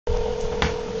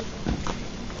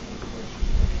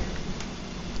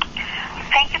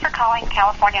calling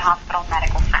California Hospital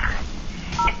Medical Center.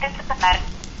 If this is a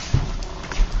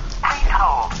please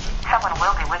hold. Someone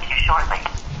will be with you shortly.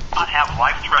 Not have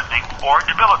life-threatening or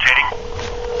debilitating.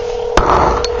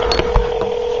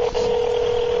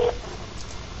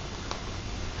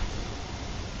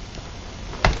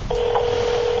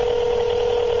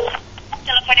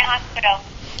 California Hospital.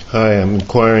 Hi, I'm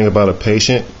inquiring about a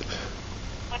patient.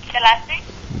 What's the last name?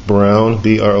 Brown,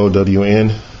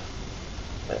 B-R-O-W-N.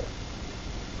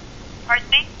 First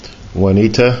name?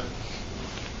 Juanita.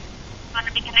 Want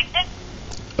to be connected?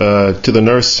 To the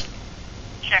nurse.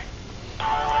 Sure.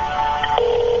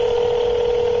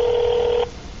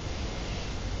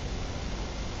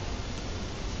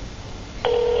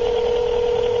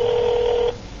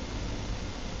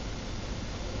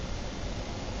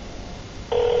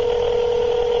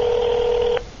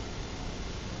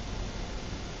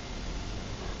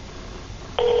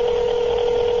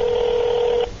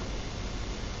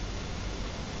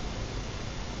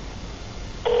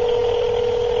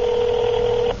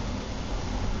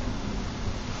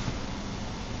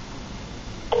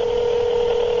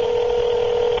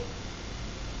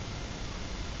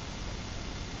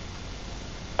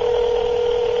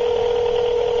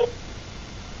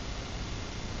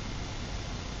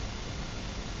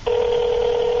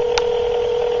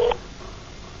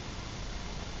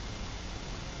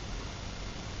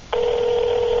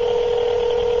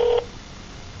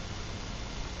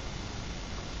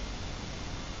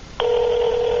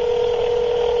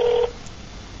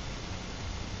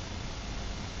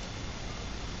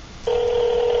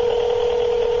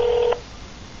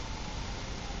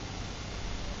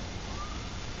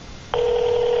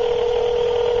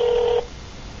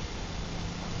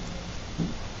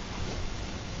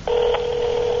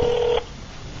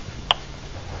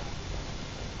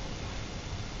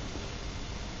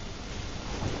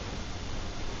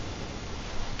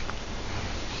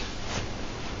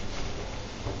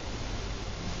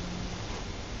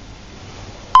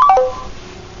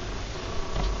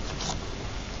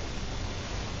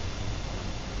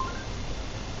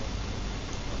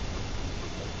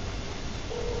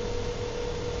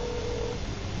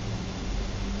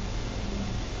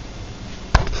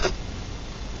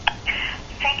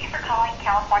 Thank you for calling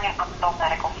California Hospital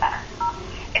Medical Center.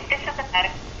 If this is a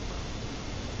medical...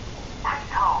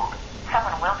 Please hold.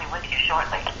 Someone will be with you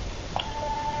shortly.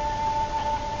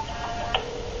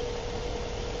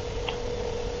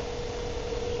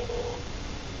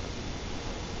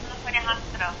 California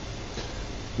Hospital.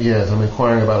 Yes, I'm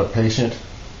inquiring about a patient.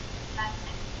 Last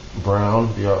name?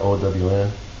 Brown,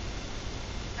 B-R-O-W-N.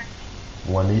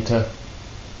 Juanita.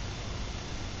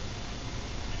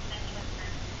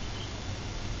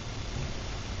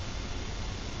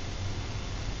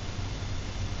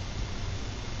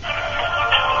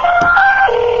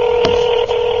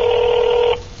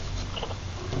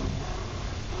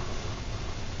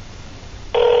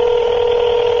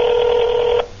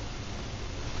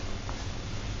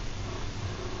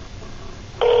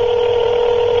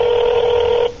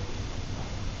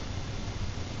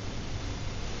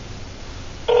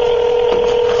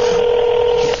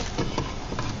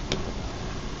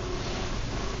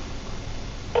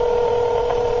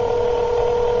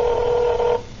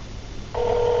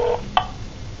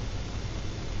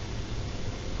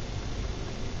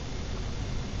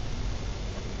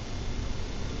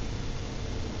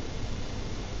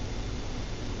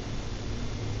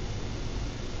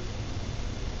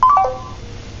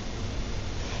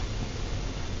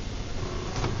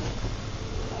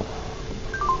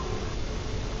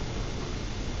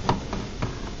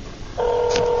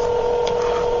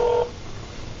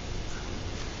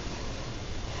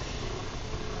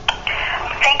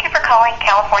 Thank you for calling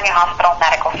California Hospital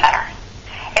Medical Center.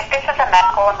 If this is a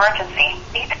medical emergency,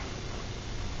 please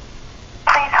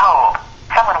hold.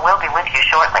 Someone will be with you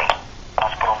shortly.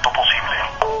 Más pronto posible.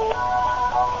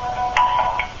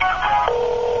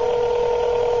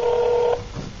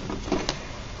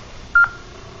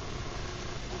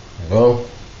 Hello?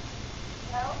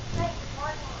 Hello. Hi, good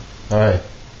morning. Hi.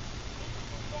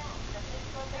 This is the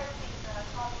physical therapist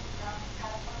calling from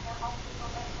California Hospital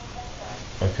Medical Center.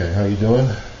 Okay, how you doing?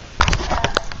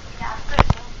 Yeah, I'm good,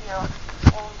 thank you.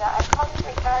 And I'm calling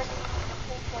regarding the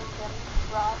patient, Miss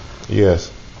Brown. Yes.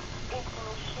 Is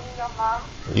she your mom?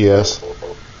 Yes. Miss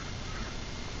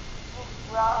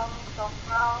Brown, so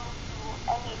Brown to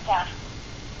Anita.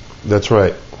 That's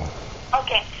right.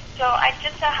 Okay, so I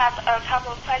just have a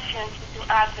couple of questions to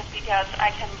ask because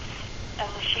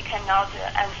she cannot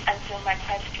answer my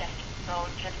questions. So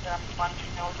just want to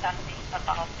know something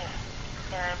about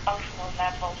her functional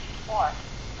level 4.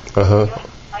 Uh-huh.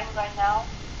 Time right now?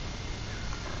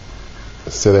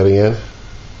 Say that again. Do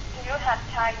you have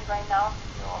time right now to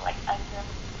like answer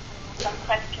some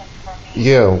questions for me?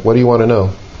 Yeah. What do you want to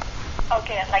know?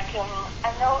 Okay, like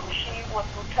I know she was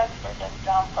transferred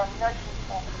from nursing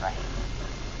home, right?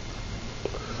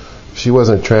 She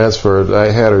wasn't transferred.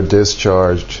 I had her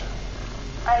discharged.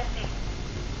 I see.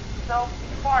 So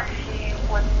before she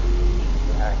was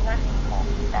in a nursing home,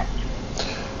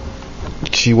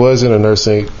 actually. She was in a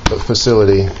nursing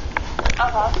facility.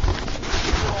 Uh-huh.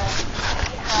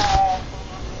 She had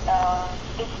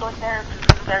physical therapy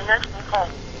in their nursing home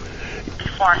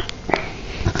before.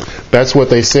 That's what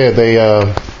they said. They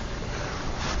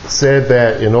said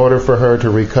that in order for her to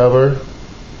recover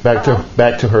back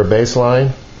to her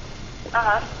baseline,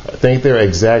 Uh-huh. I think their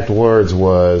exact words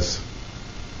was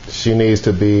she needs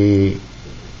to be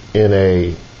in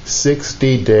a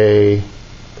 60-day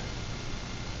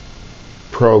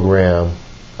program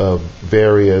of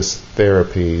various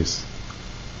therapies,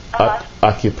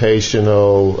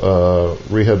 occupational,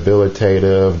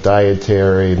 rehabilitative,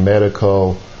 dietary,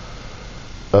 medical,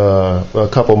 a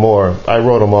couple more. I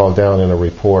wrote them all down in a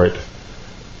report.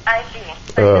 I see.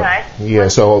 Very nice. Yeah,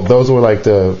 so those were like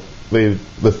the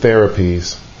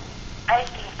therapies. I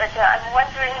see, but I'm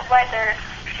wondering whether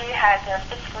she had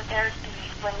physical therapy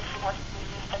when she was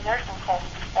in the nursing home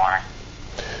before.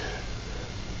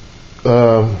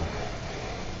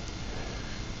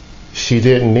 She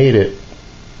didn't need it.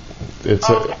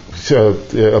 So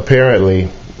apparently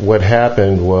what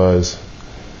happened was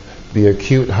the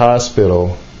acute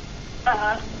hospital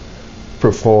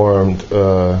performed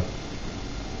a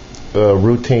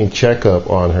routine checkup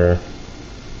on her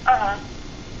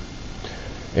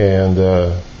and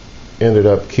ended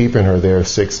up keeping her there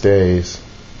 6 days.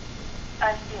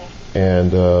 I see.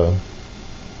 And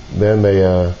then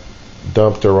they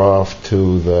dumped her off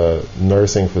to the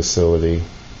nursing facility.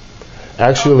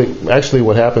 Actually,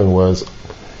 what happened was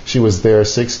she was there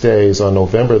 6 days. On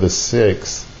November the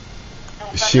 6th,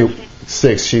 she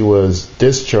was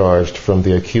discharged from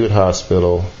the acute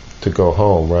hospital to go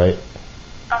home, right?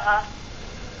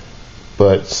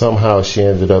 But somehow she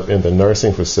ended up in the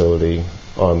nursing facility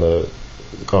on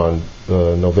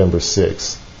November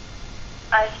 6th.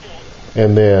 I see.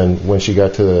 And then when she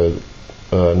got to the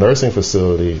nursing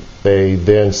facility, they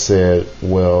then said,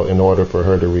 well, in order for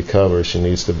her to recover, she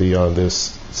needs to be on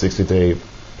this 60-day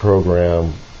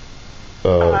program,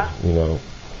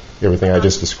 everything I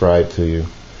just described to you.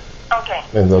 Okay.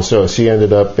 And so she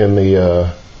ended up in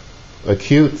the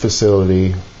acute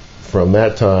facility from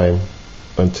that time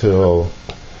until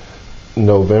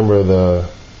December the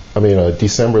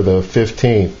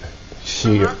 15th.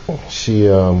 She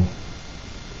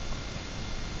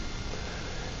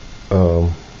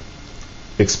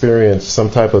experienced some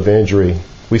type of injury.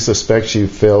 We suspect she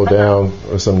fell down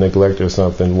or some neglect or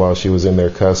something while she was in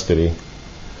their custody.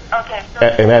 Okay. So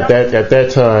And at that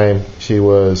time, she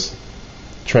was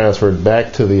transferred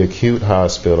back to the acute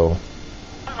hospital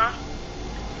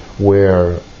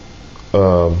where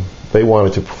they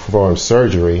wanted to perform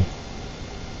surgery.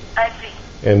 I see.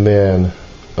 And then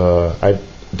I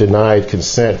denied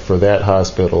consent for that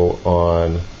hospital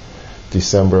on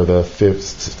December the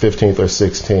 15th or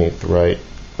 16th, right?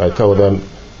 I told them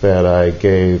that I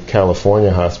gave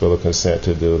California Hospital consent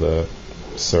to do the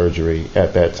surgery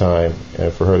at that time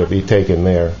and for her to be taken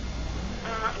there.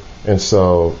 And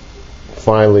so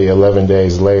finally, 11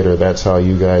 days later, that's how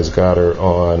you guys got her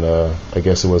on, I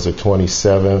guess it was the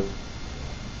 27th.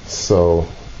 So.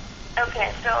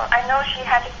 Okay, so I know she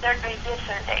had a surgery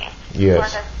yesterday.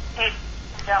 Yes.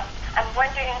 So I'm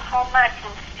wondering how much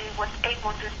she was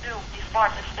able to do before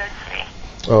the surgery.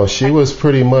 Oh, she was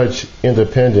pretty much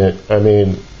independent. I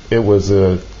mean, it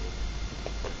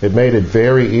made it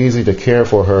very easy to care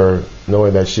for her,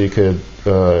 knowing that she could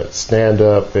stand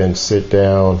up and sit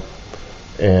down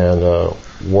and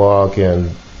walk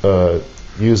and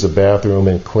use the bathroom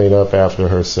and clean up after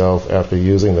herself after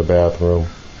using the bathroom.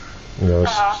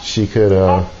 She could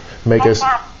make us.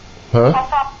 How far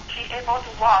was she able to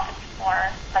walk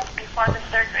before the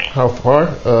surgery? How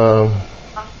far?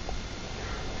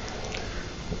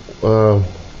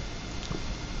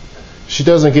 She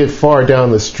doesn't get far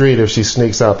down the street if she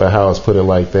sneaks out the house, put it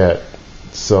like that.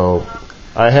 So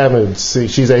I haven't seen,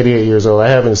 she's 88 years old, I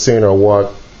haven't seen her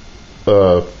walk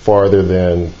farther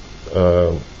than,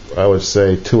 I would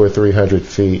say 200 or 300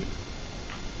 feet.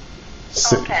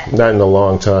 Okay. Not in a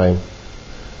long time.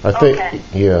 I think,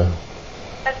 yeah.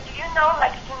 But do you know,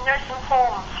 in nursing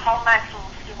homes, how much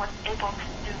she was able to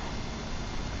do?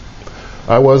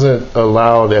 I wasn't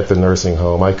allowed at the nursing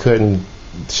home. I couldn't.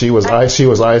 She was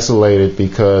isolated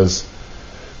because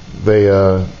they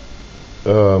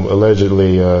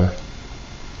allegedly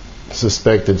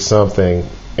suspected something.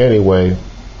 Anyway,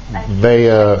 they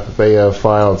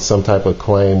filed some type of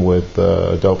claim with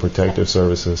Adult Protective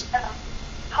Services.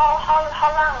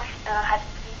 How long has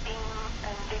he been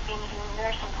living in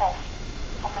nursing home?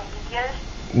 How many years?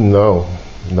 No,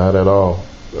 not at all.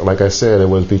 Like I said, it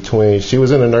was she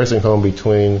was in a nursing home it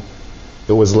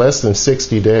was less than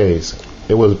 60 days.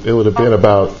 It would have been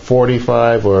about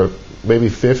 45 or maybe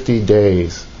 50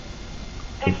 days.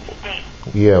 50 days?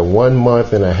 Yeah, 1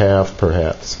 month and a half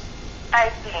perhaps.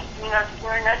 I see. In a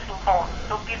nursing home.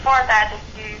 So before that,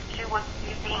 she was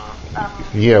living...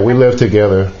 Yeah, we lived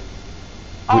together.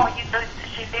 She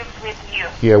lived with you?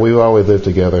 Yeah, we always lived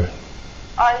together.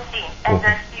 Oh, I see. And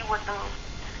she was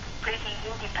pretty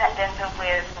independent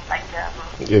with,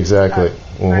 Exactly.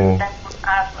 Go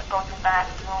to the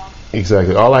bathroom.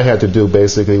 Exactly. All I had to do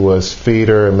basically was feed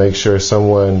her and make sure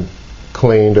someone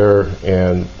cleaned her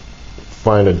and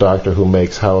find a doctor who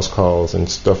makes house calls and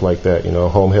stuff like that,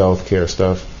 home health care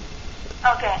stuff.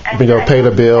 Okay. And pay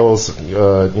the bills,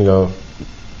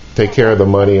 take care of the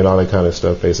money and all that kind of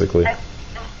stuff, basically. I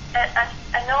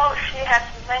know she has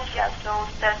dementia, so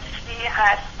that she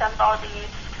has somebody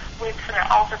with her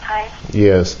all the time.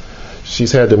 Yes.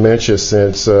 She's had dementia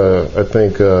since, I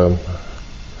think,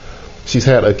 she's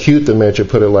had acute dementia,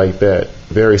 put it like that,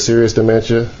 very serious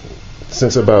dementia,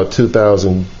 since about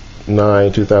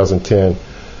 2009, 2010.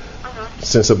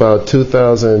 Since about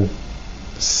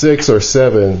 2006 or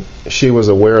 7, she was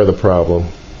aware of the problem.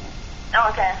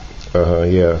 Okay.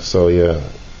 Yeah, so yeah.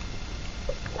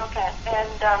 Okay, and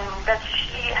does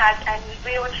she have any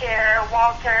wheelchair,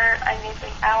 walker,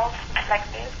 anything else like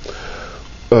this?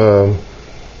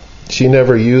 She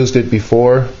never used it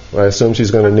before. I assume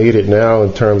she's going to need it now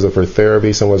in terms of her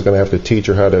therapy. Someone's going to have to teach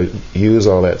her how to use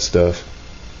all that stuff.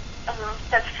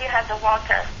 Does she have a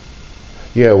walker?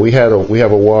 Yeah, we have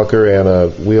a walker and a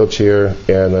wheelchair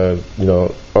and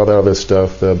all that other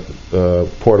stuff, the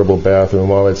portable bathroom,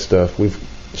 all that stuff.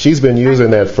 She's been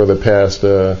using that for the past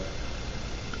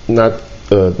not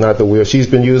the wheel. She's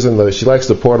been using she likes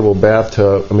the portable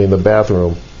the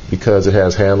bathroom because it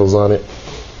has handles on it.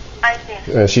 I see.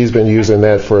 And she's been using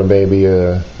that for maybe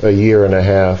a year and a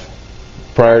half.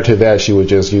 Prior to that, she would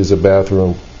just use the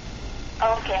bathroom.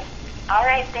 Okay. All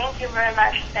right. Thank you very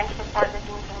much. Thanks for the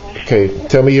information. Okay.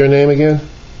 Tell me your name again.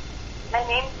 My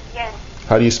name is Yen.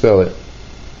 How do you spell it?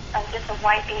 Just a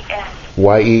Y-A-N.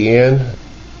 Y-E-N?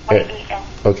 Y-E-N.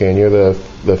 Okay. And you're the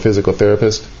physical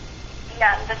therapist?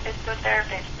 Yeah, the physical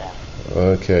therapist.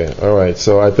 Okay. All right.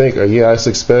 So I think, I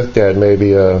suspect that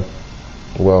maybe,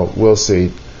 we'll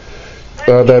see.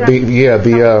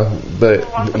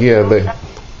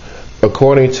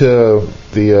 According to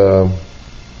the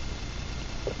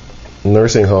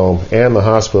nursing home and the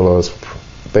hospitals,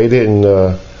 they didn't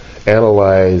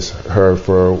analyze her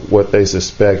for what they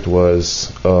suspect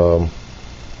was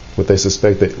what they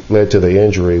suspect that led to the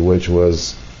injury, which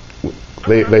was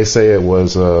they say it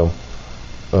was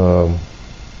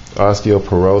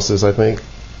osteoporosis, I think.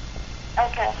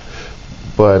 Okay.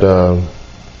 But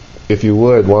if you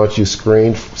would, why don't you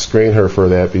screen her for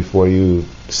that before you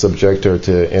subject her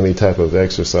to any type of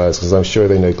exercise? Because I'm sure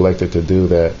they neglected to do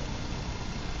that.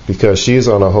 Because she's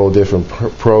on a whole different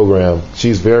program.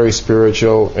 She's very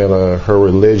spiritual, and her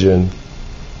religion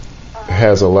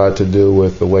has a lot to do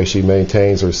with the way she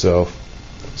maintains herself.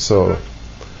 So,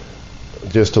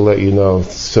 just to let you know,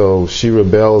 so she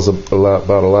rebels about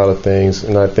a lot of things,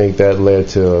 and I think that led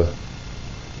to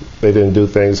they didn't do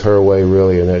things her way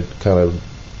really, and that kind of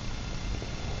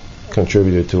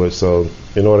contributed to it. So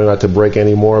in order not to break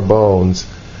any more bones,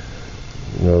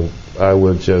 I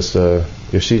would just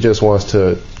if she just wants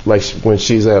to, like when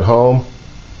she's at home,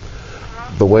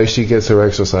 the way she gets her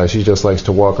exercise, she just likes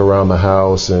to walk around the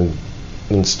house and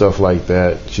stuff like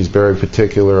that. She's very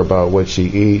particular about what she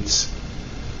eats,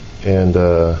 and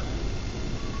I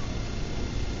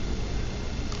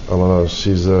don't know,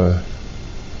 she's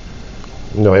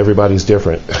everybody's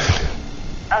different.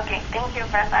 Okay, thank you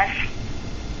very much.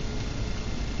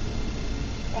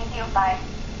 Thank you, bye.